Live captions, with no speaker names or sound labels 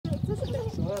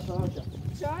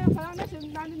شاید فرار نشد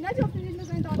من نجفتید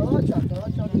بزنید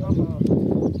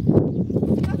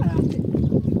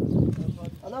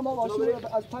الان ما ماشین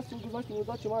رو از پس تو گذاشتیم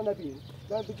اوضاع شما نبینید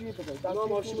من بگیرید بزنید ما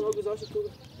ماشین رو گذاشت تو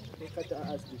خط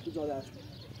اصلی تو جاده اصلی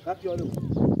قبل پیاده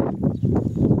بود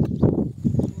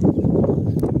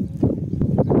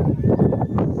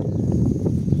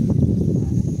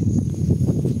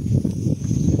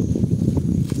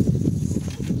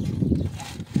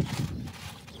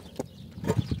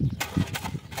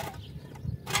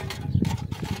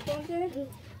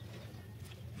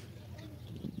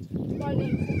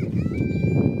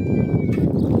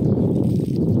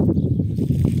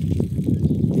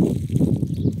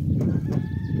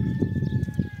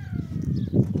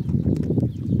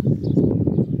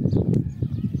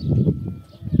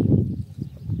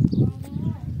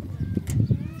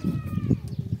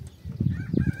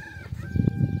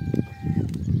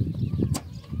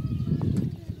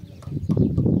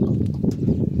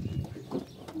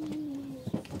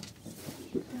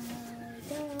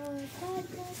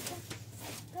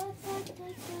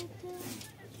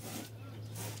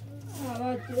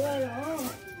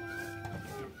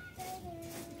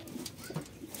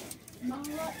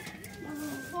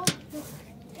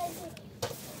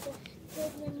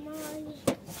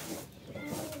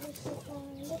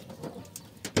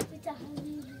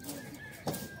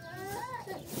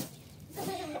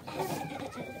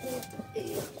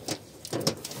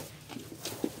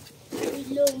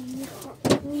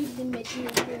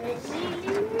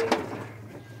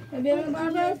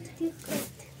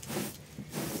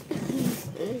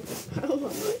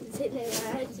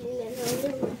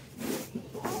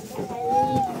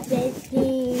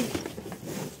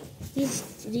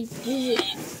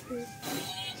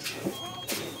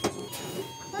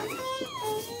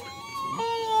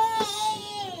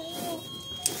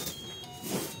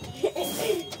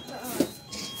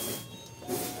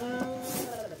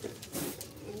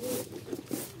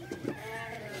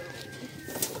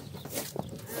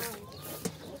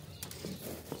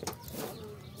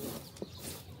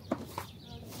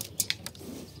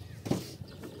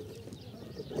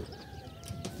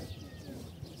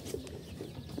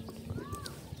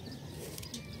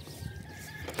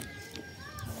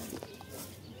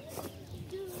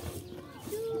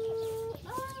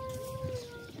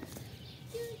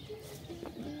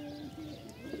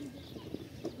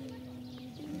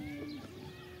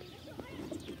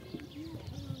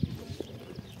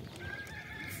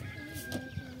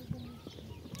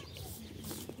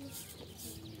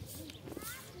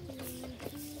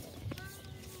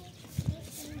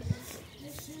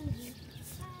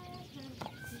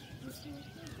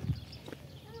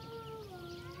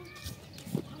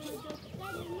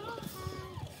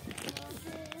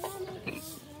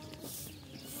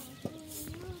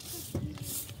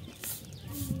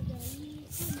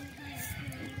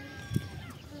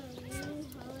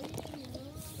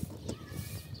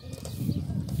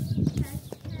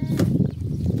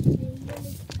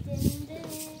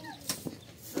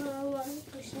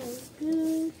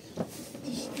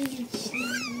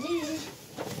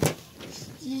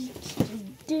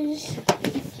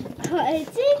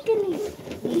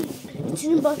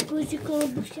باید گوشی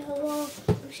کنم بوشه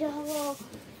هوا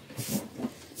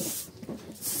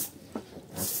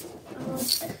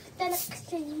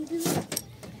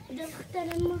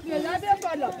دختر ما بیا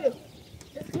بالا بیا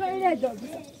من ندارم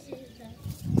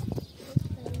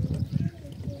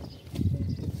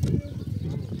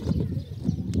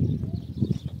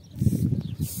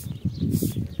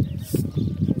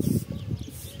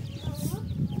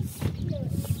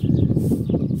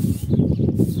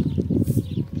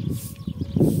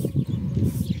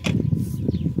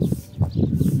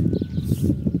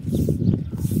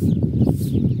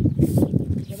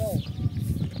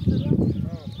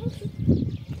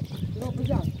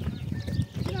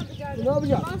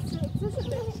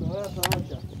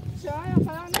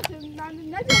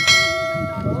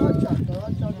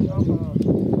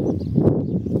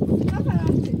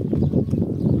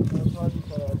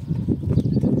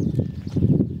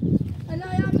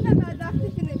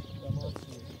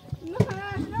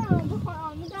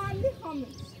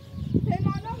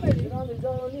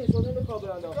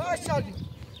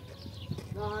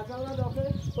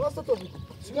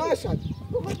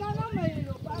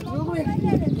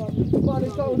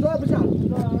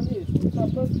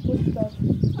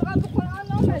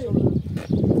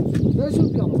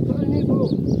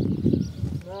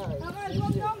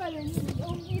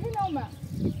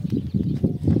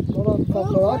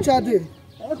چادی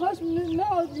خواهش نه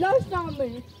لاش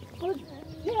نمی خود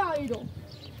یه آیرو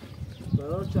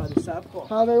برای چادی سب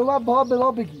کن همه اومد با به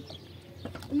ما بگی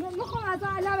میخوام از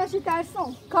آن علم بشه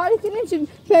ترسم کاری که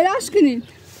نمیشه پیداش کنین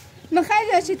من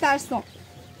خیلی بشه ترسم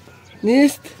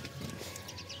نیست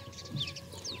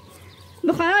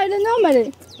بخواه ایده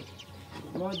نمره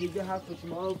ما دیگه حرف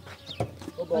ما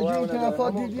اگه این طرفا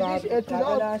دیدیش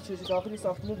اطلاع داخلی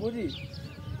ساختمون بودی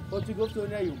خودتی گفت تو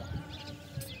نیومد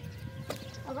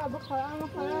آقا بخواه اما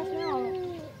خواهش نمام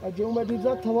اگه اومدید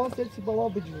زد تماس هستی با ما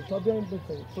بجید تا بیاییم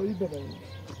بکنیم توی ببینیم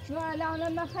من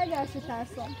الان من خیلی بشه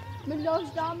ترسم من لاش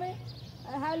دامه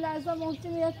هر لحظه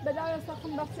ممکنه یک بلای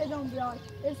ساختم بخشه دام بیاد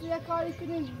اسم یک کاری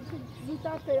کنیم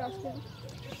زودتر پیداش کنیم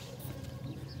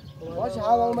باشه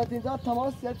هر اومدید زد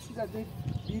تماس هستی زدید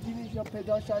دیدینیش یا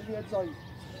پیدا شدی اتزایی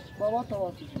با ما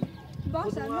تماس بجید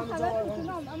باشه من خبر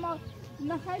میکنم اما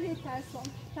من خیلی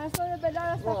ترسم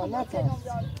بلای ساختم بخشه دام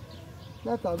بیاد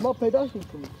نه تا ما پیداش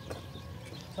میکنیم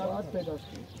باید پیداش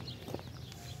کنیم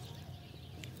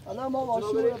الان ما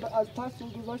ماشین رو از پس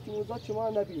اون گذاشتیم اوضاع شما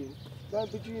رو نبینیم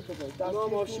باید بجویید بکنید ما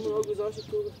ماشین رو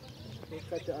گذاشت تو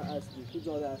خط اصلی تو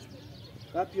جاده اصلی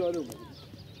و پیاده بودیم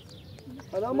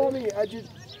الان ما می اگه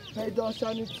پیدا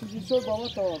شدن چیزی شد با ما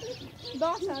تمام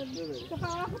باشه تو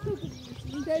خواهر تو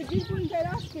درگیر کنیم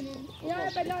پیداش کنیم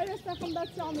یا بلای ساختم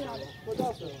بچه ها میاره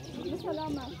خدا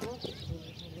سلامت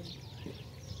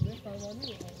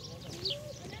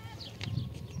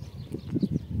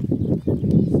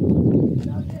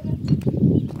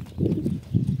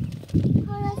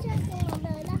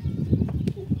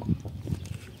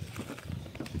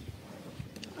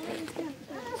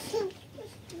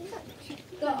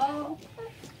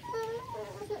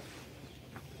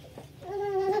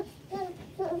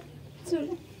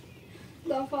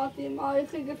فاطمه آی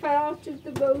خیلی فرار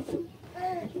çıktı böyle.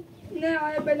 Ne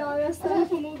ay belaya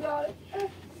sarfımı gari.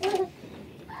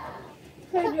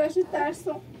 خیلی باشه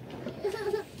ترسم.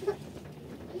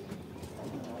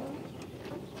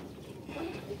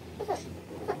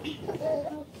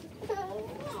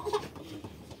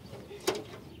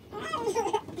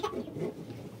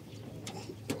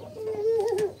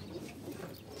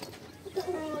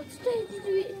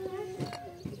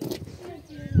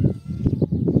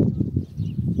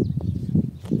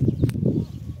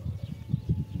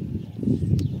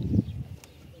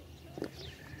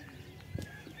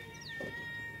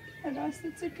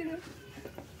 Rastı çekilir.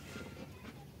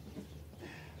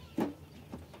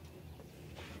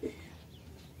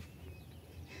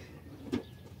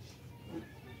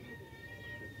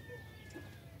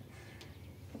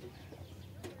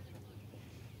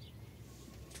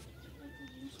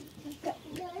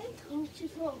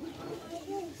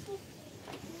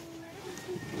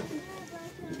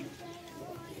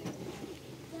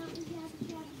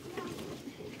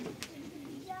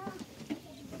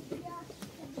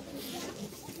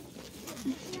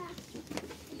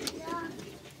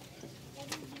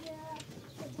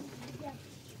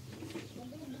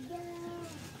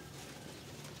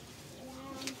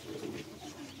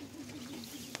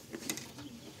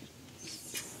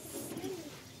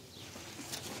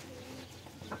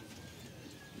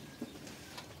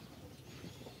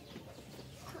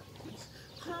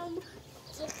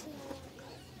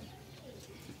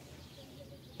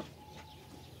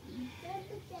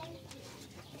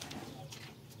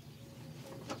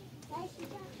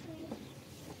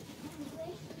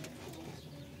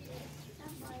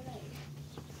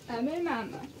 Emir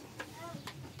Mehmet.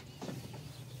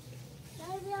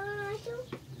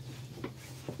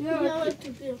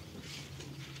 Yok.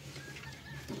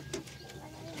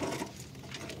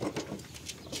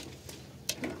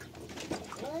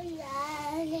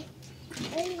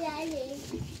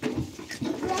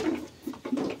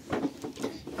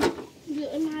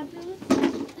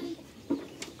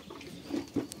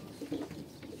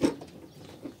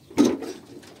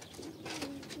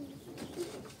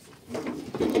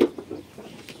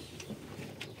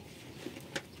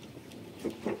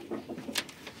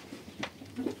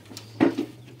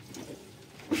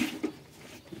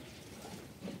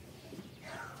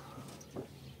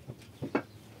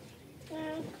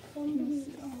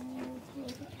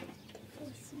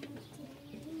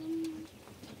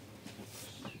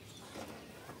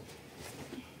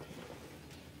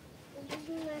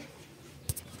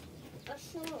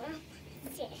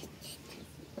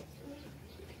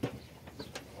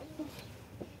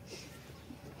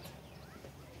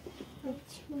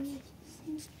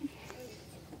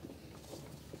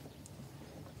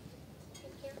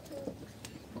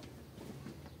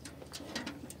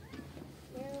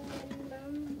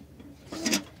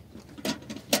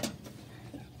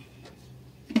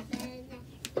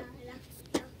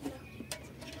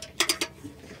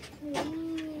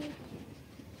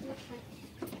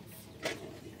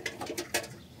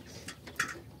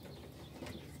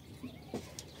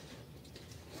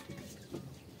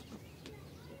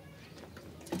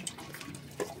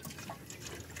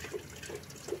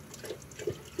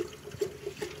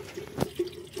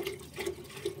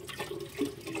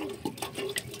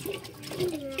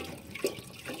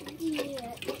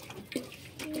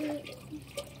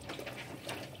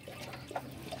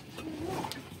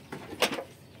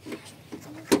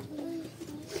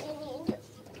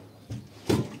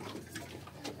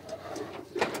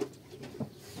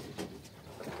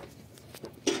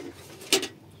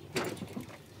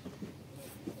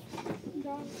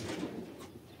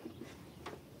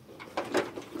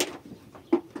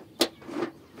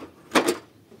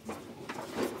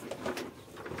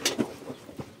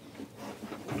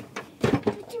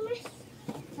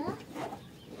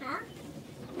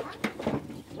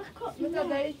 مثل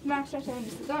دارید محشش هم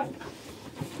بیسته دار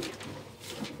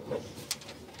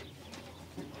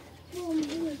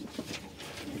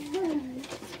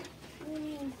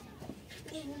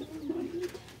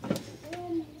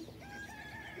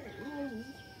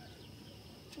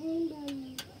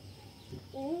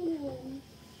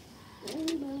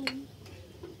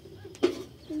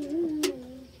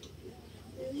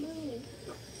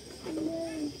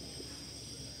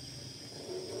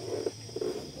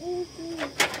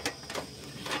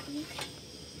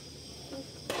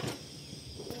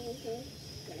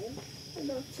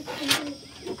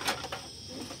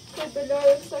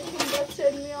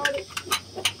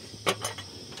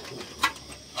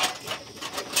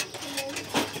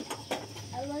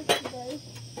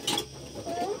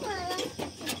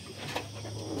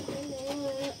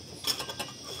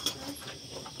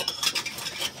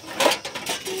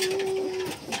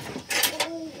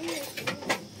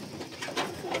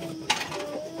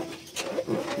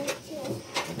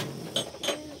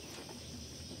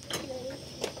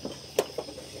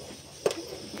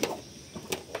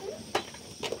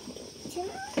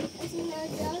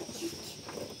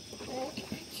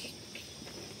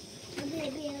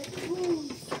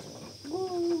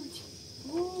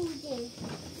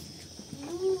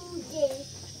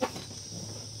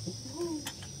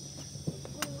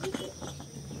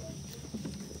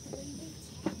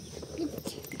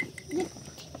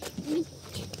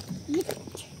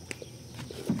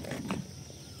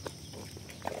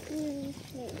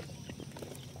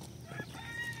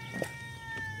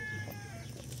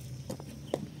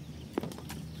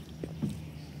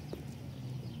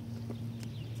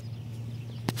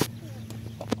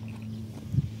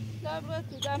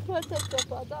Den pultet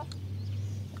stoppada.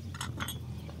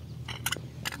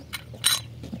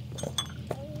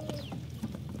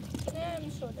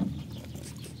 نمی‌شده.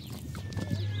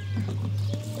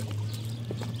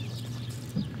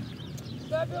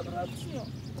 بیا برو چیو.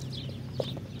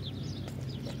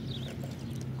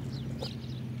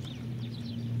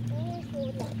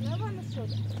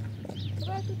 نمی‌شده.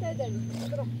 برو تو تدری.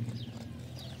 برو.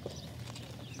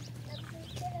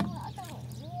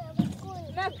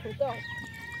 نکن.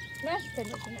 مشکل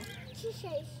میکنه. چی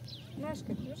شش؟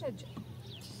 مشکل میشه چی؟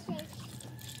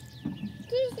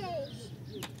 چی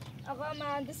آقا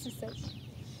مهندسی سش.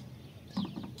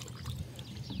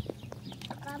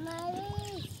 آقا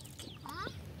مهندس.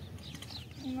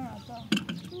 نه تا.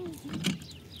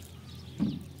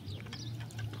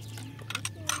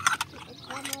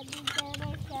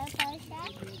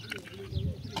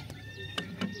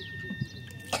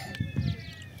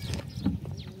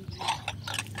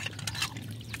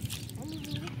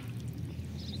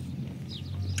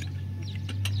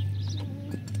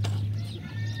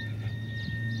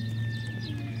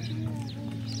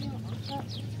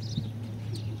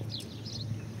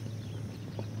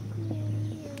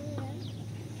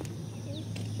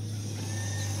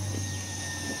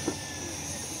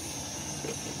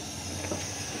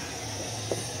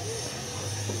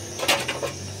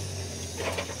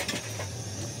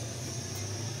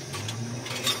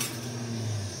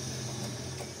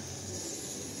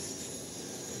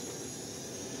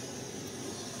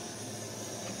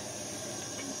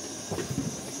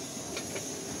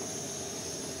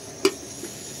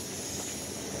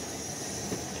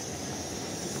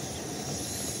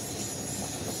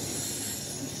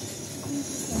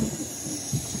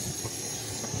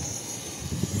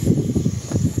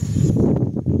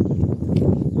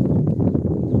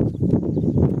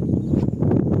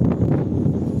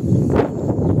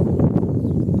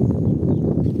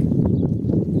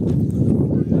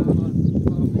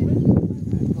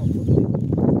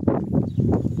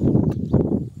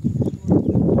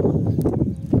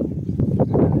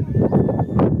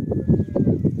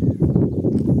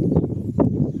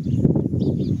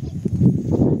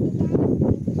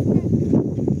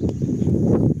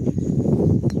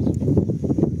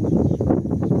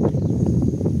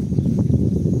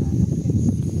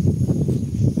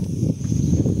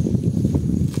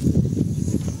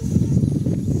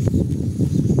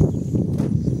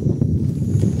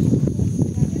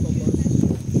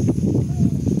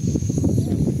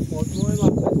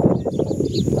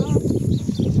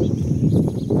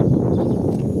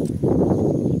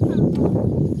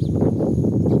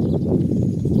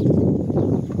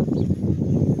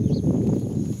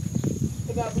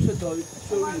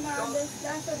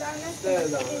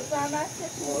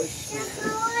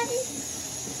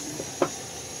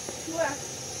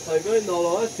 خیلی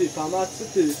ناراحتی فهمت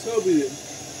چه بیدیم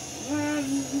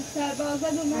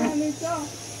سربازه دو من همیشه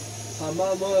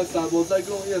همه ما سربازه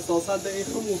گروه احساسا در این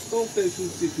خمون خون فیشون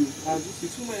سیتو از اون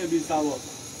سیتو من بی سرباز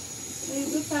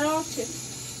اینجا فرار شد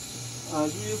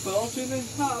از اون یه فرار شده؟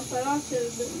 ها فرار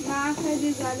شد من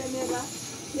خیلی ظالمه و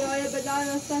یه به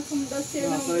در رستم دسته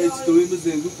اصلا هیچ دوی به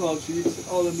زندو فرار شد هیچ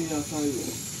آدمی اصلا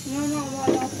نه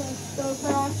والا تو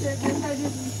فرار شد خیلی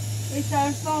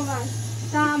ایترسان و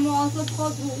تحملات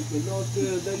خود بود بگاه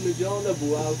در نجانه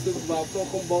بود از وقتا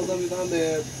خون بازم میدن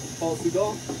به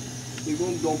پاسگاه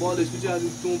میگم دنبالش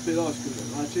می‌گردیم تو پیداش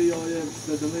کنیم هرچه یه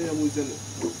صدمه یه موزنه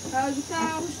از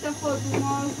پشت خود بود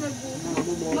نازه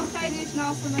بود ما خیلیش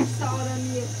ناسمش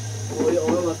سارمیه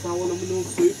آره مثلا اون اون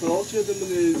سوی فرار شده من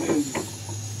زندگی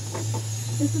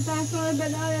استفاده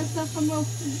بدار استخدام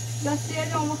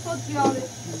دسته آم خود بیاره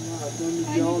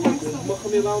نه ما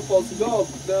خمی رام پاسگاه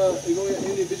ده ایگو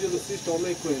اینی بیجی رسیش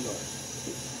تامه کنیم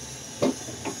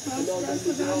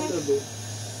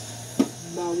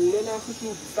معمولا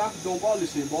نخشو سخت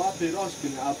دنبالشه باید پیراش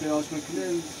کنه پیراش میکنه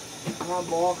هم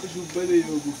با خشو بده یا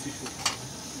گوشی شد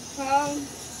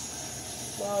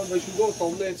و شو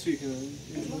تامه چی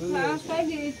کنه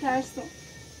خیلی ترسم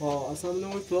اصلا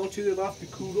نمید فرار چیزی رفتی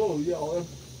کورو یه آره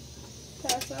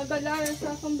ترسم بدار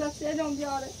استخدام دسته آم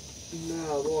بیاره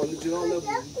نه با نجران نبود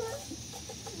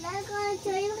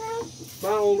من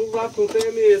اون رو رفتم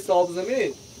تیمی صاحب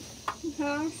زمین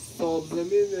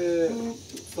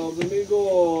صاحب زمین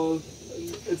گو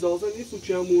اجازه نیست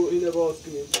که همون این راست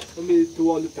کنیم همین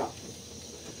توالتا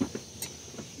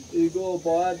ایگو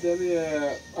باید دمی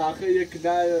آخر یک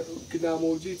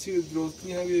کلاموجی چی درست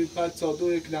کنی همین پل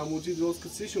چادر یک کلاموجی درست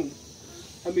کسیشون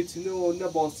همین چینو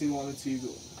نباستیم آن چیزو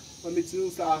همین چینو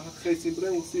خیسیم برای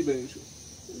اون سی برینشون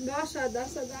باشه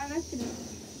دست در نکنیم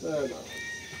نه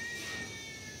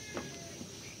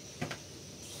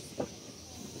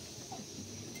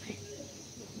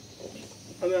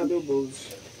همه عدو بوز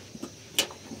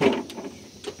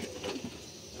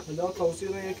حالا توصیه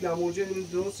رو یک لاموجه این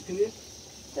درست کنی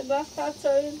باش تا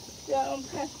چایی بیارم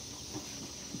خیلی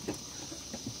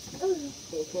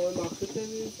تو نخشت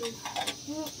نمیدی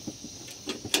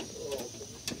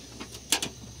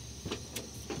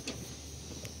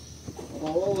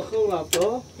بابا بخور رفت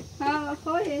ها؟ ها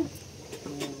خواهی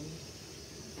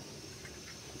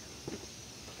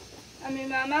امی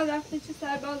محمد وقتی چه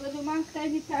سربازه دو من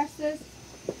خیلی ترسست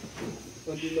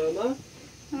امی محمد؟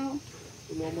 ها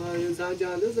ماما یه زن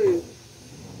جنده زید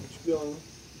چی بیارم؟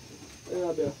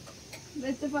 اینا بیا به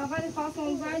اتفاقا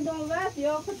خواستم زن دنوت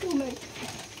یا خطومه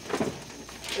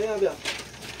اینا بیا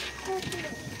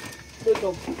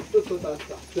دو تا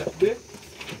دستا بیا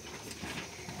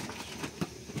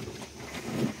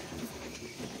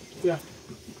بیا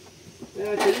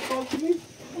اینا چلی کار کنی؟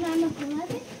 نه نکنه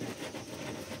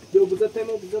بیا بزد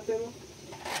تیما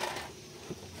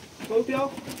خب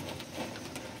بیا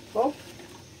خب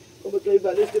خب بتایی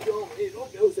بعدش بیا اینا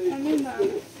بیا و سریع امین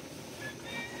محمد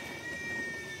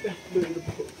بیا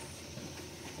بخور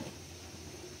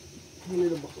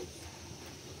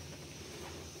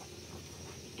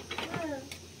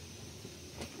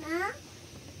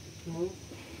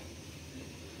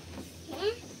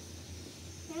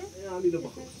بیا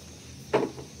بخور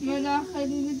من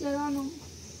خیلی نگرانم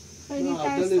خیلی نه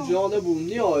ترسم جا نبود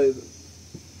نیاید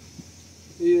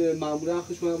معمولا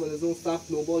خشم از اون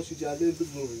سخت نوباشی جده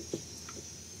بزنید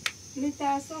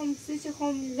میترسم چه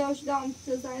خون داشتم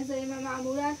تو زنی من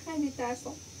معمولا خیلی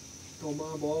ترسم تا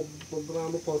من با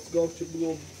برام پاسگاه چه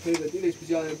بگم پیدا دیلش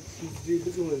بجای چیزی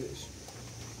بزنیدش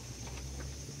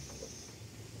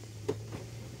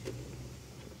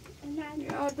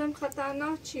یه آدم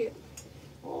خطرناک چیه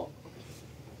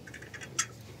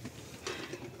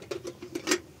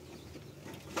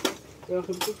یا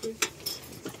خیلی بکنی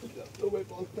دو بای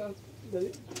پاسگاه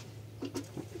داری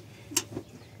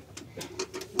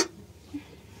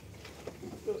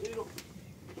اینو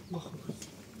بخور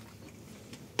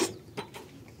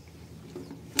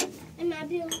اما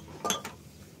بیو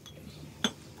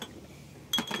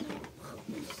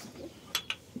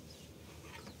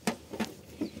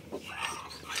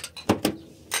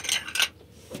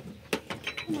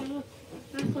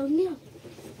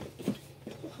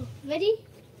Ready?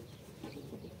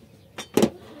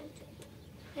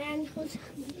 And who's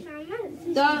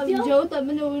دا جو تا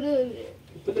من اول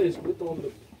بلاش بتوم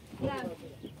لا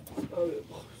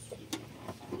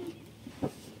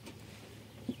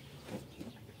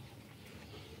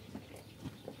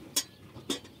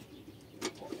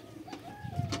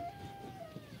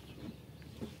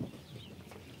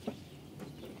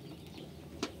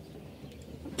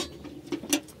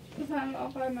بفهم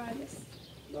آخر مجلس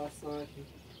داستانی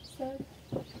سر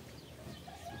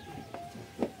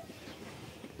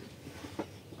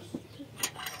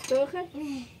Zorgen?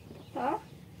 Ha?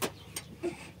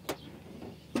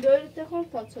 Böyle de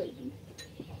kontak söyledim.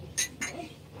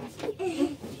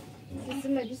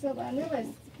 Sizin meclise bana ne var?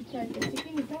 Bir tane de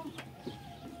çekeyim mi tamam?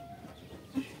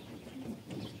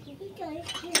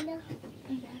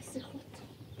 Dersi kurt.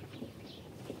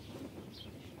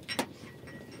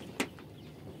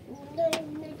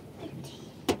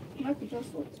 Ne yapacağız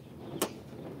kurt?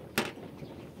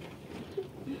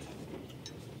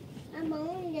 Ama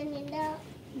onun yanında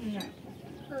Ne?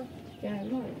 Gel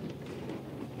ne oluyor?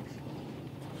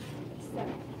 Sen.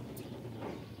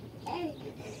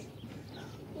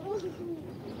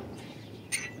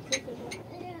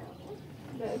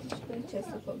 Belki çıkın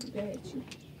içerisine koyabilir için.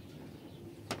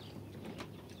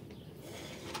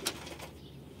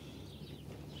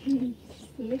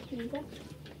 Ne kimde?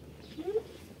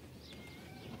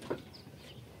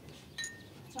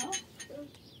 Tamam.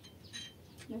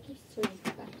 Ne söyleyeyim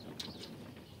ben?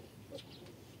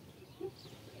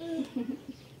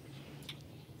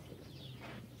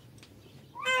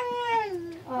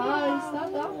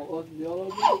 İnsan da.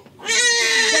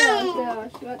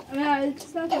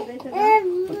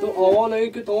 تو آوان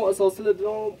این که تو اساسی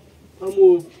لدرام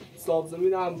همو صاف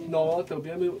زمین هم نوات و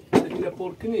بیام تکیل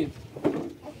پر کنیم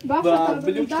و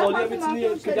بلیم خالی هم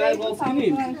میتونی که در باز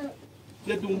کنیم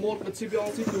یه دنبال به چی بیان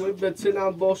سی کنیم به چی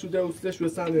نم باشو ده اوستش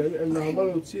بسنیم امنا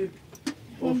همه رو چی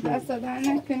دست دادن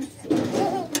نکن.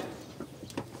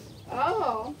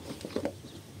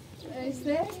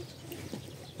 ایسته؟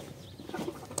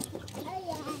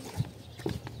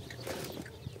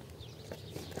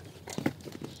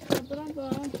 Bravo.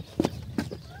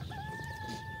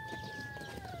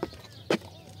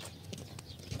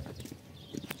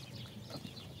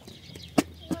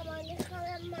 مامانی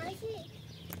خواهم ماشی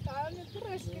تعال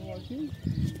نترش کنیم.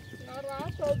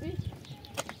 ناراحت آبی.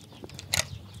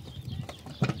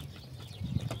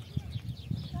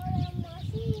 خواهم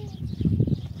ماشی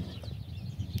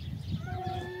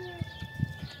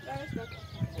درش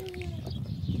بکن.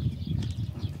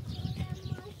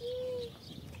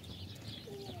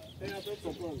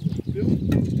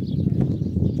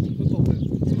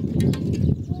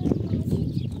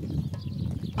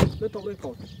 به طبله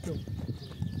کار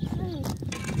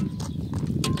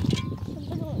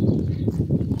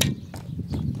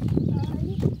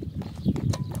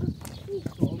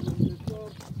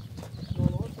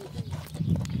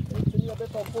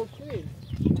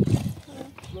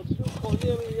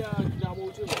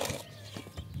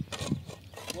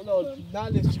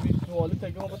نالش بی توالت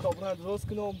اگه ما به طبله درست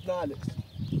کنم نالش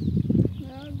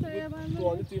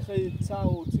توالتی خیلی سا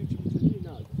و چی میتونی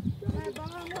نالش با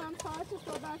هم ساعت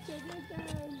صحبت شدید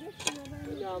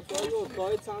همسایه رو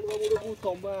سایه چند رو بود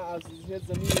تا ما از یه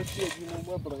زمین رسیدیم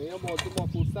و ما برای ما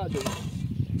فرصت داریم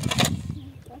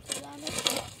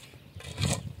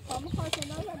Vamos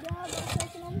continuar zabiando,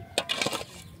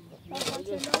 vamos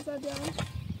continuar zabiando.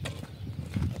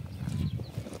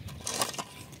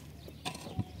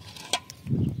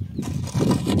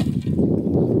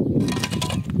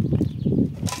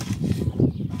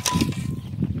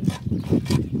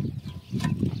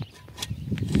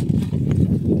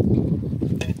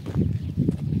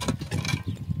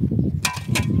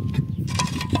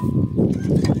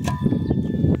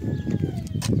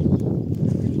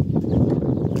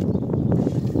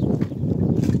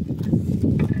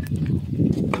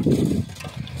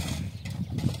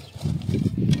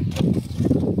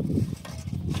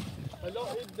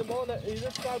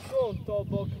 تا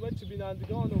با کمک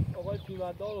بینندگان و آقای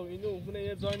فیلمبردار و اینو اونه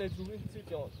یه جای نجومی چی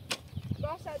کن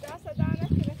باشه دست در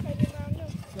نکنه خیلی ممنون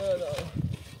نه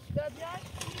دادیان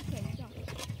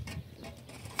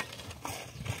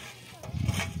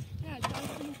نه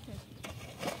دست نیست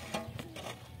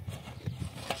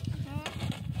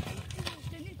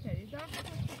دلیتری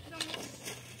دست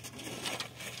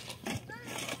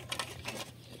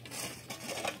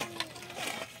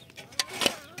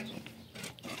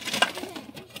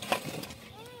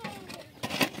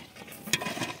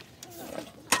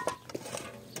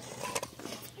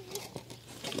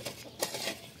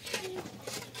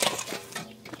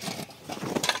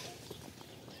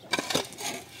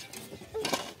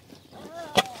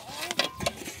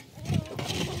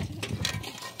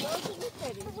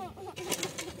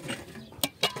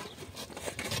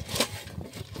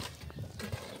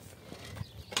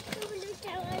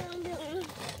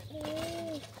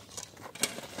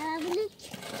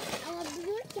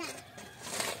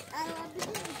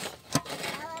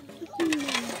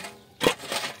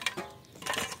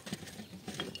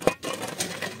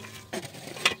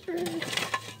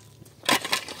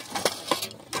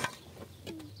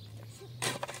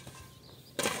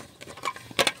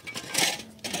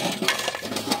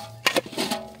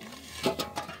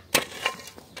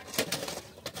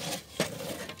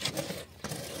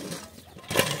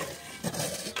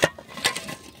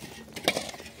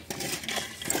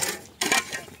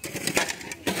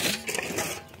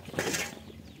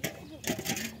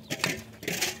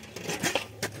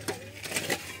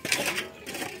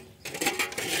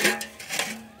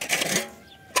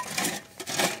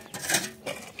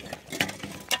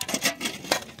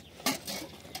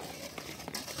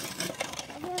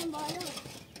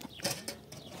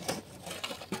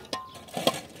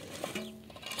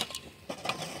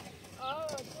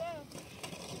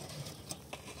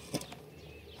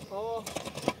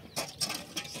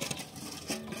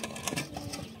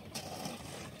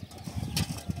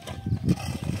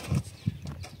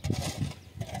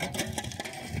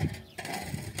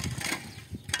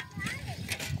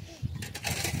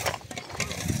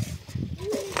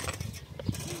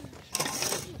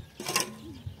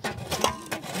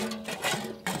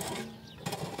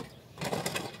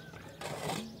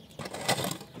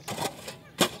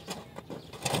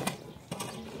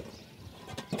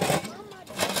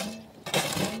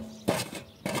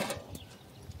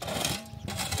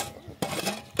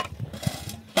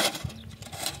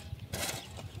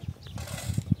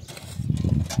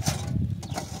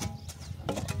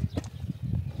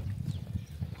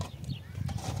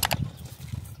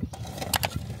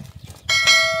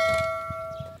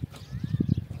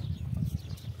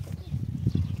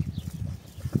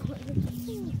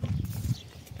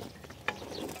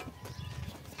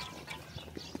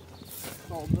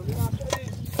ببین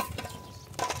خیلی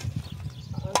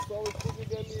اصلا خوبی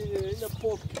گمی این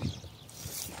پوک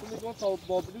تو میگم تا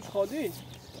بابلوش خالی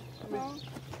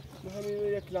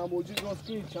همین یک لامبورجی راست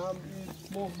کی چند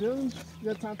مقدم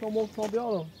یا چند تا مقدم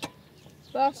بیارم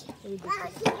باش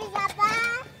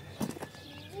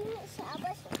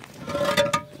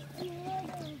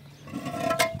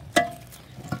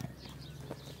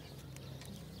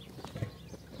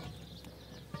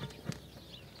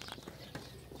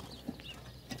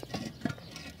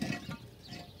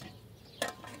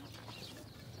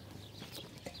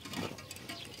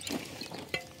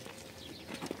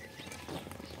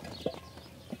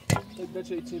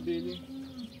بچه ایتین بینی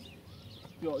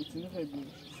یا ایتین خیلی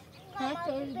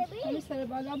حتی همین سر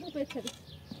بالا بو بهتره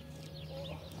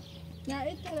نه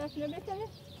این طرف نه بهتره؟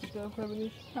 این طرف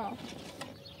خیلی ها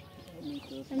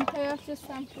همین طرف چه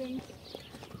سمت بینی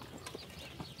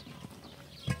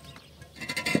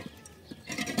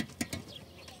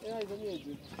این ایزا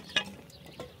میادی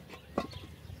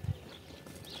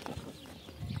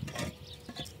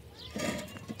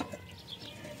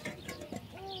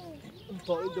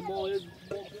تا این دماغ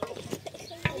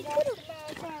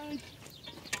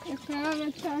Klar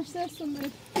med kanske som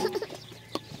är...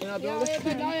 Ja, Jag är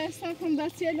väl där jag sen kom där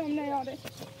till dem när jag är.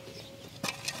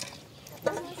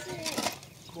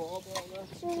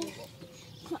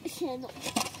 شنو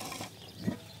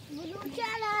بلوك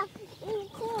على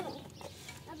الكون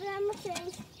قبل ما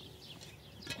تنسى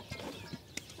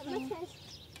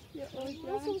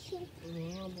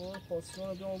نه با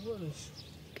پاسکار به آورش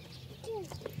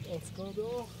پاسکار به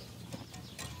آور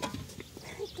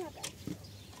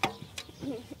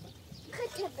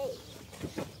خطبي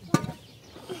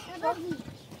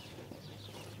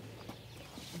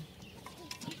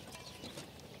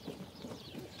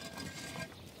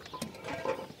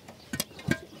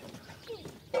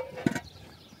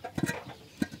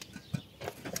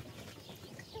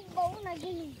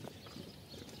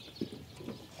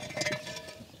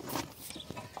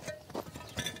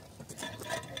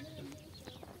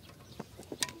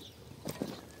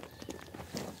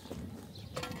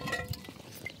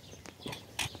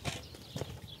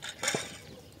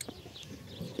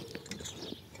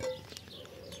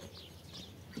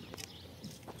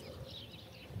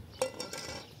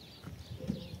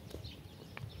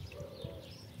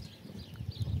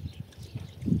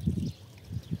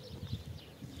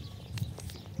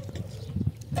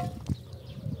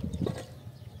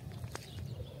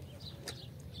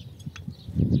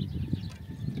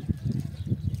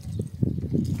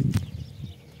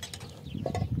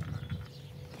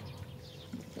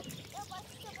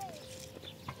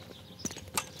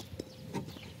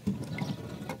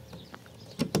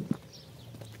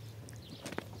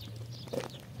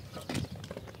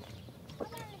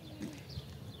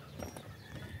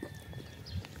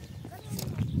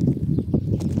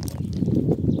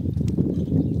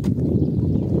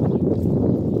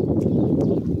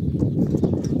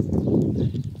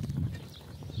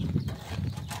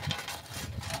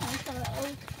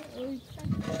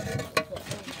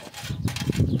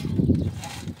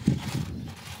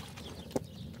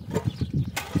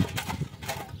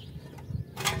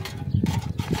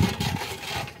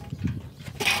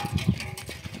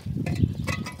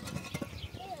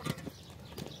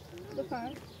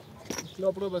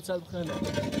لا برو بچه بخنه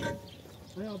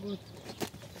نه برو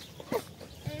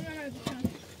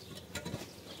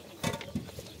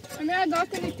اما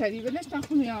داخل نیستی ولش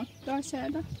نخونیم داشه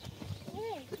ده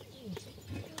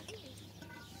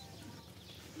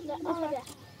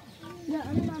نه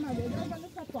اما ما نده ده بله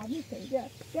سطح نیستی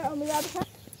ده اما یاد کن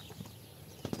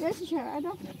نشی شده داده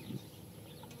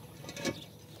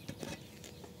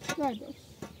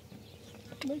بس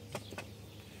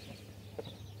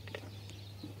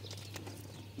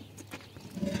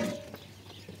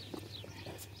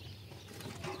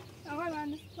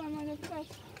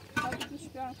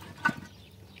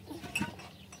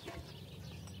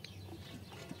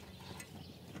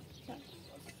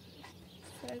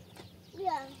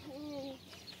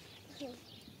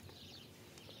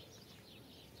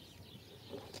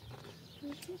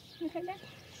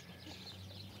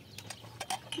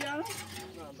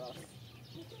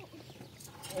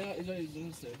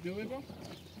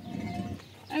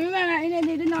اما من اینه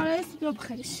دیده نارایست بیا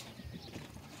بخیرش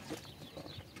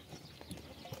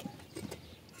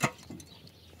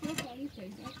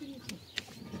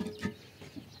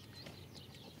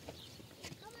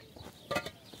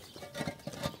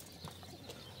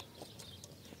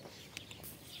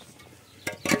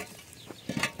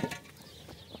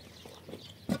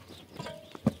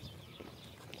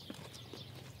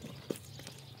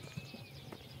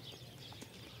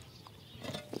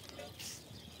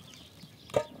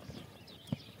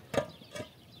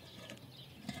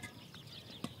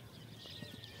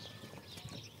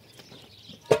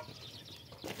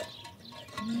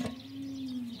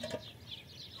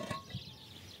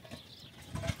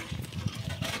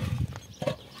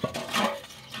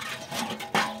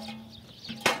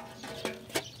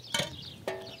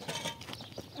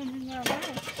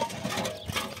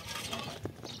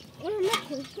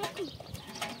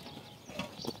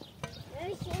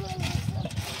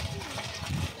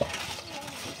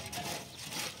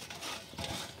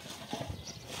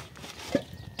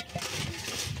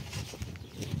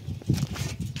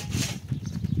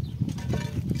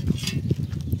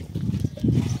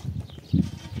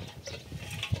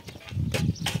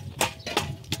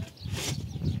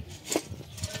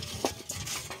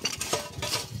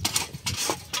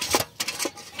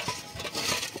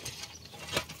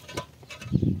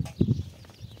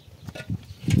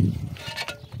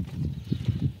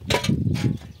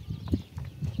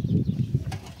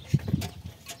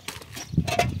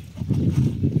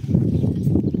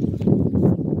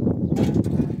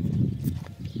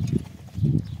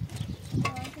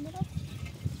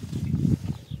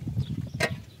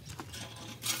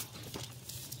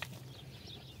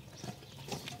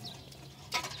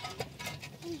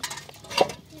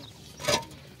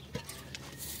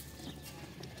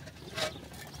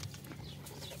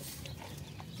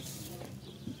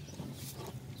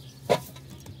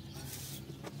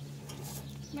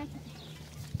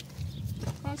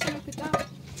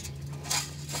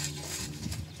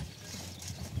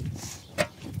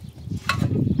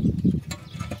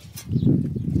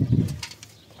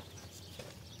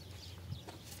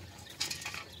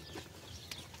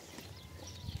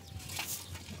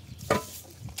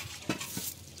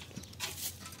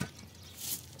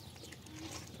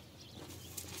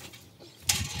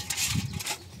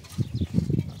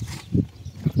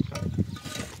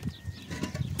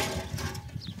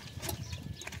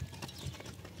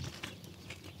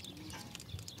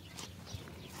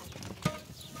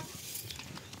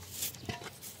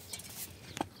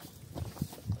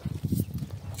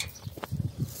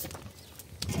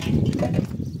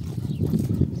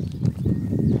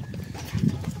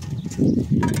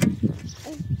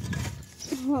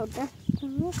خورده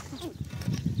همه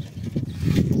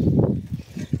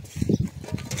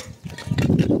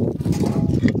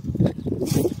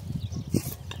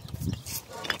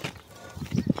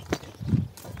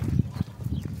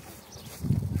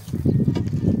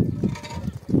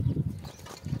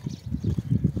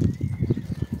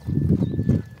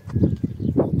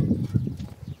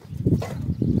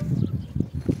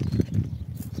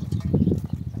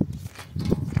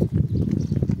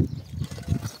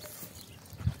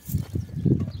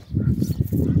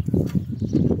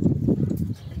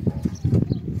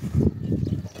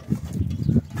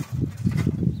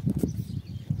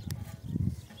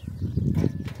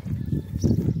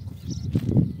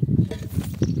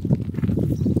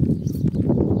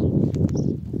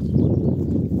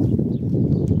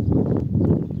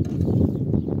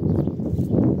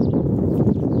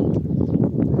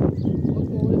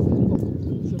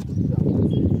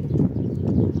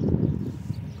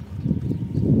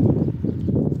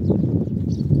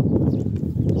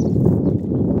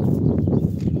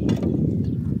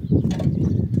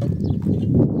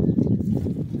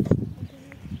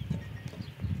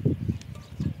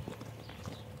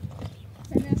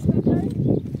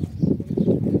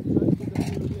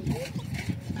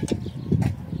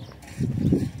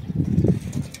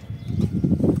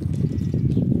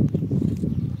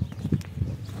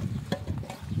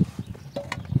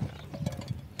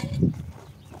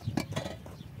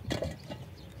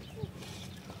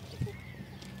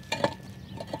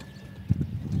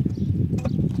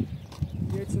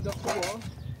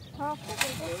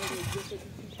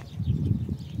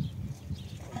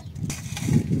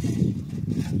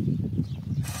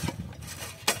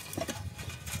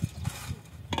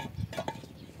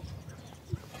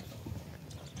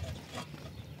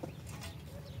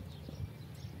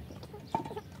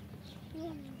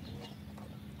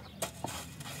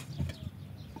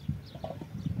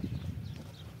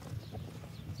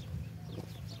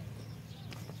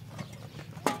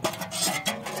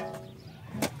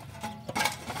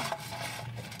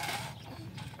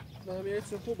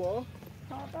خوبه؟ ها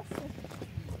بسه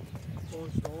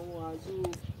باش تمام و از او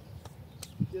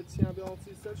یه چی هم بیان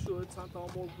 300 شد چند تا هم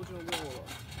موز بجنم بیان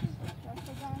اولا دست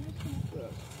دانه کنه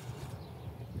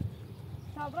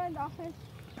صبران داخل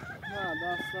نه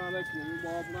دست نکنیم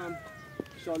باز من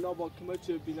انشالله با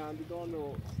کمک بینندگان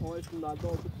و آقایتون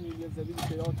لدار بتونیم یه زمین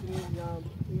پیدا کنیم یا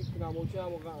این نماکی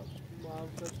هم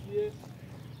معرفتیه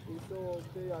اینسا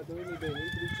که یادوی میبینیم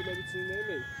این که نمیتونیم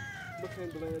نمید بخین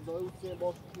دوله ازای اوتیم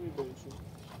باش میبینیم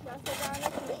دست دانه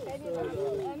کنه خیلی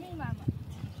ممنون امین ماما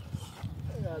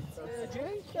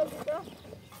جنگ چه بوده؟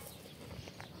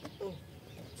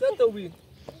 چه تو بین؟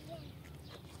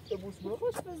 چه بوس برو؟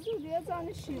 خوش به زود یه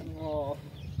زن شیر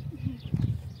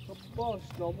باش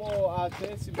ما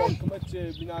ارتنسی با کمک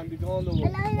بینندگان و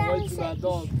آقایتون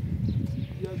لدار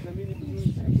یا زمینی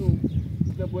بزنیم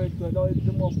تو باید دادای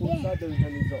ما فرصت داریم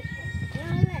همیزا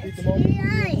دیگه ما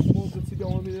موضوعی به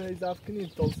ما میره ایزاف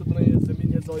کنیم تا وسط برای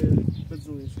زمین یه زای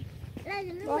بزنیم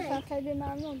باشه خیلی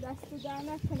ممنون دست در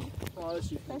نکنیم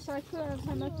آرشی تشکر از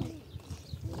همتون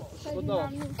خیلی خدا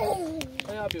ممنون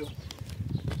بیا بیو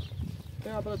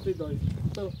بیا برات بیدایی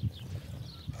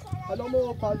حالا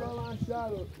ما پرده من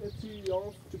شهر یه چی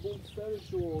یارم که بوم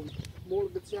سرش و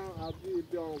مرگ چی هم عبدی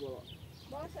بیام برا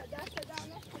باشه دست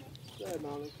در نکنیم خیلی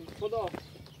ممنون خدا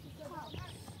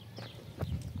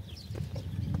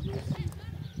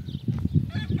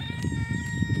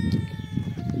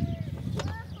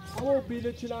اما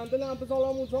بیل چلنده هم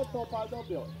بذارم اونجا تا پرده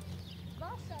بیاد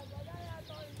باشه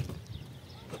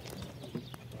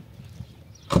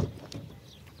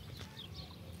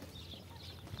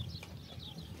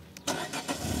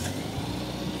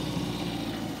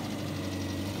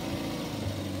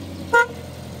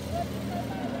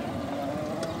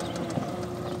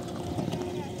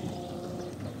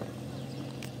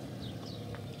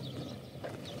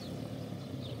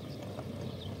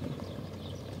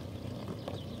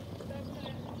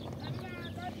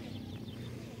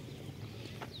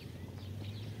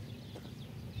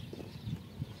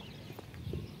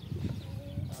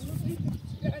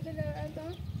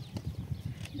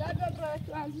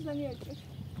تو عزیزم یه جور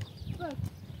بس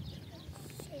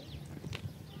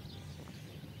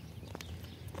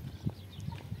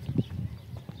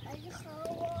اگه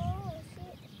خواه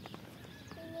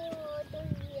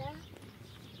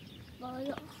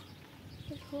بالا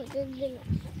خوده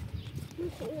دلم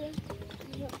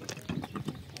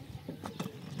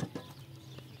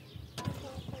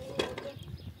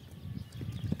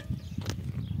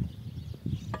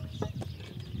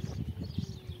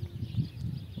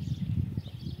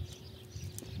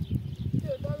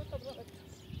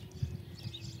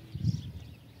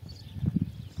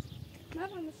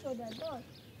شده دار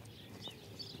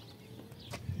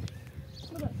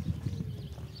برو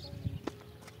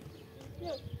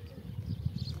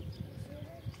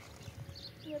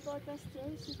یه بار دستی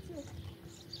هایی سیتی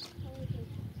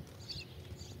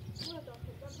آدا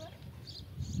قسمت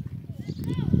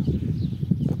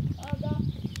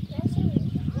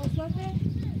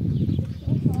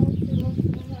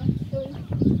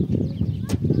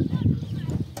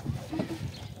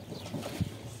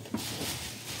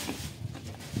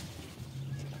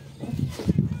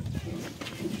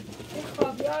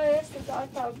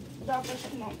تا دافش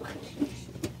کنم بخشیش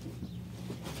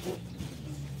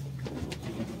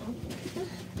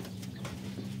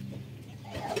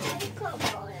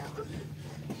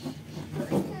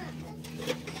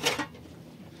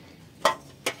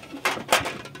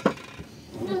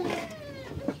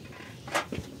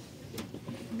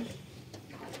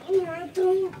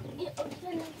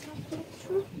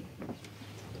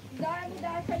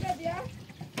در کجا بیا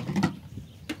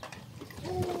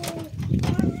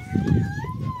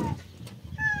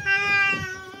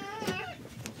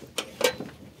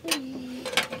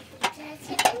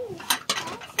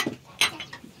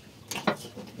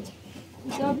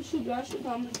Ja, schon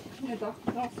haben wir gedacht,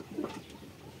 krass.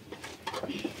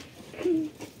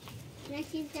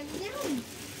 Vielleicht ist der Baum.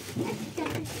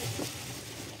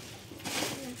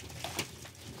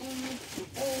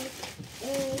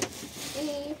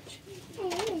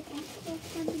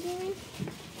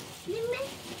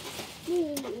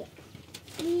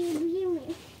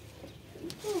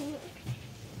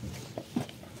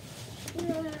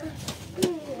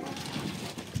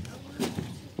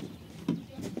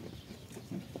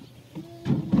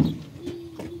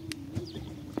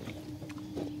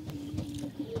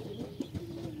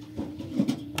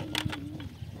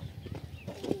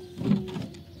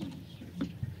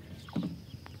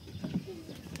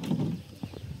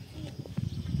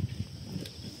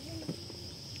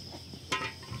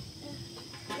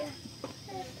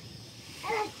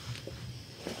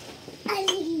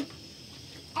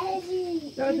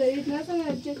 Ja, der ist nicht so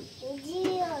nett.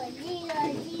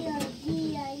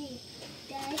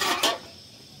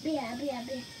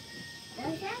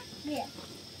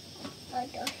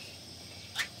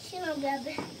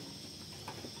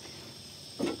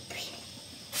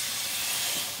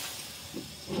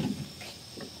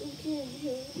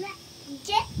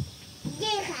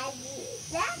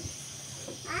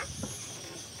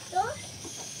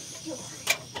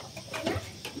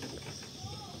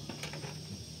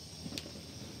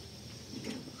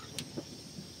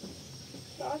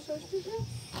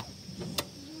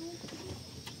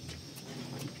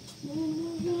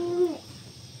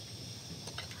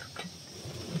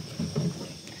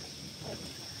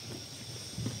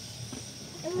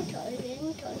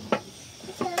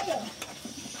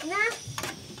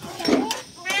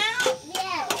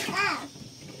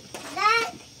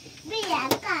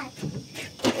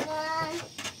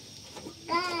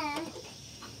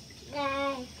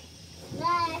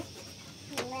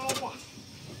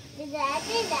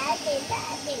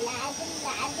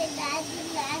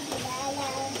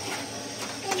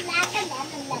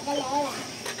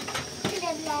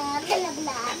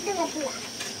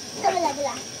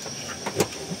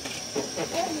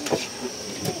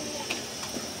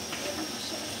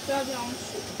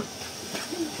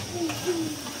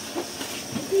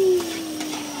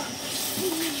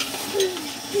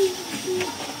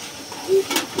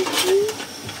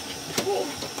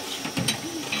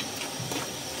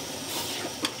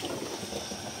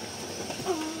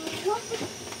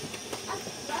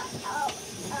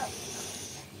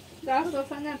 Darfst du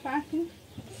von der Packung?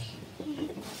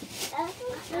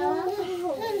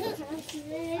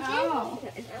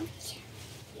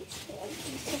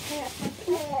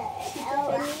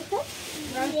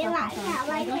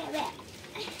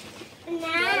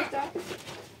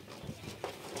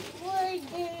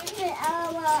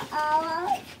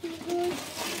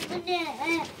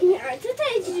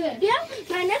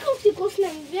 Maar net komt die kost naar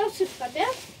de wereld zit dat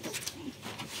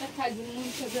ga je doen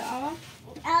voor de oude.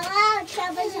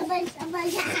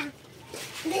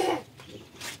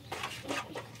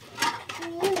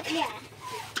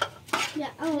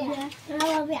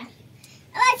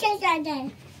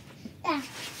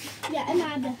 Ja, en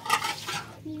hebben.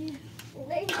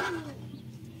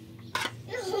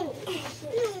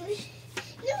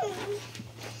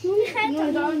 Nu ga ik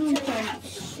Nu dau nu pe.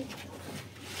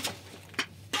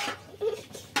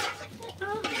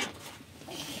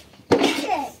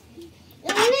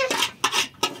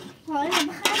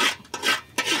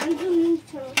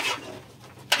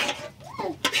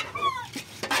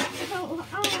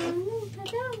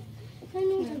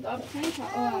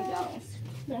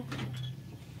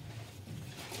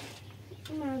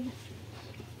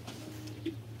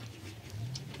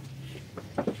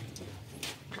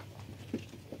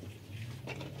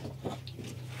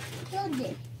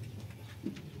 تونده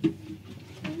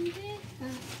تونده ها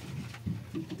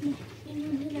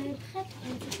اینو هلای بخط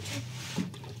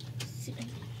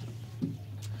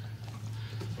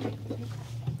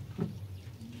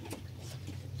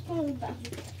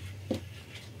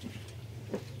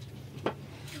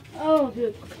Oh,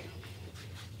 good.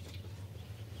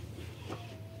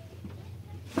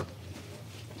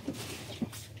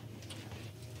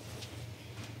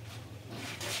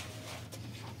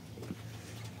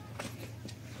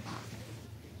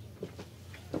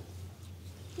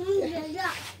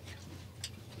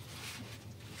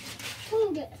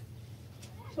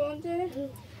 تونده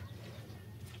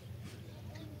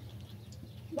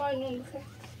بای نون بخیر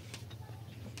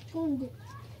تونده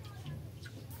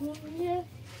تونده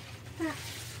ها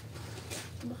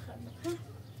بخیر